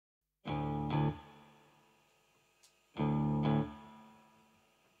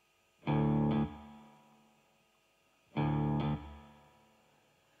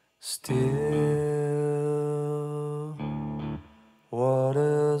Still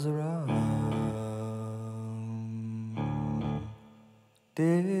waters run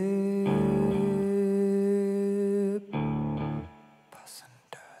deep, pass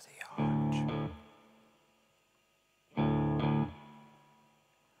under the arch.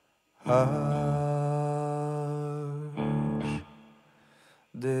 Hush,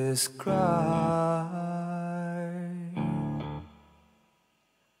 this cry,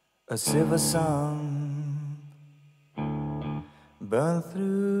 a silver sun burned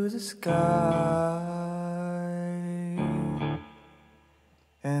through the sky,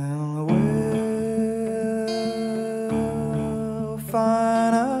 and we'll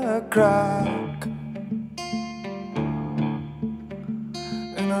find a crack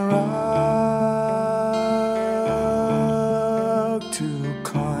in a rock to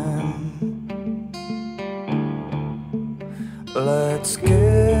climb. Let's get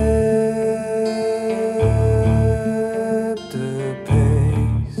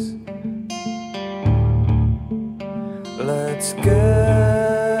let's get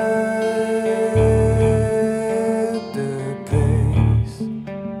the pace.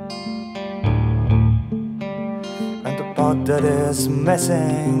 And the part that is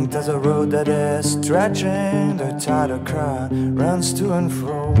missing, there's a road that is stretching. The tidal crowd runs to and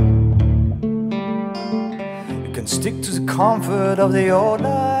fro. You can stick to the comfort of the old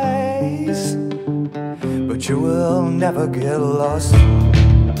days, but you will never get lost.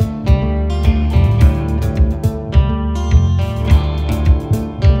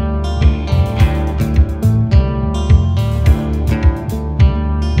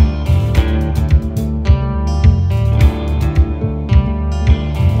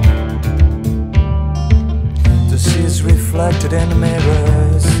 Reflected in the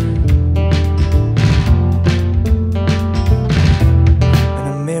mirrors, and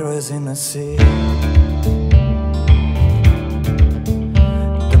the mirrors in the sea.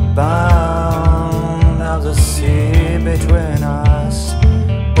 The bound of the sea between us.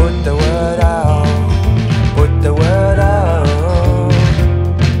 Put the word out, put the word out,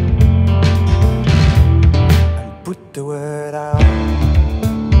 and put the word out.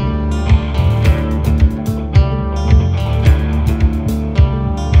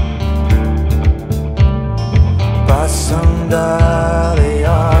 Under the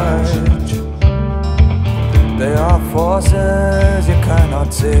arch, there are forces you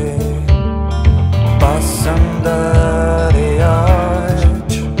cannot see. Pass under the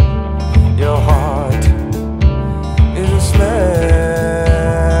arch, your heart is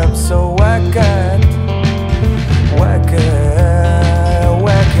asleep. So wake it, wake it,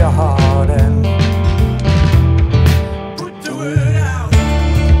 wake your heart and put the word out.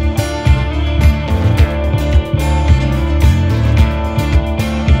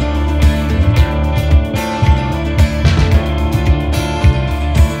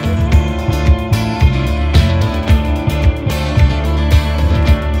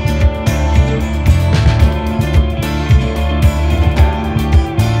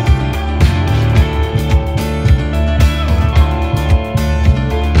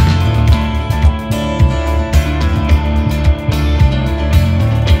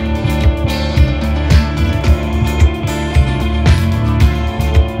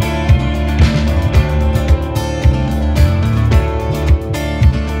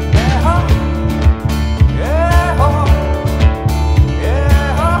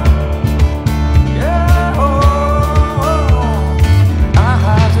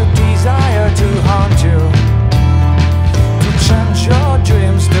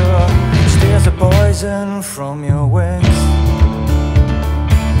 From your wings,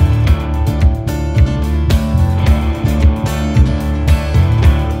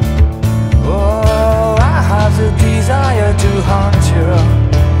 oh, I have the desire to haunt you,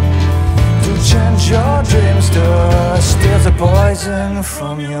 to change your dreams, to steal the poison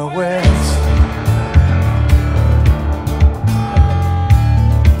from your wings.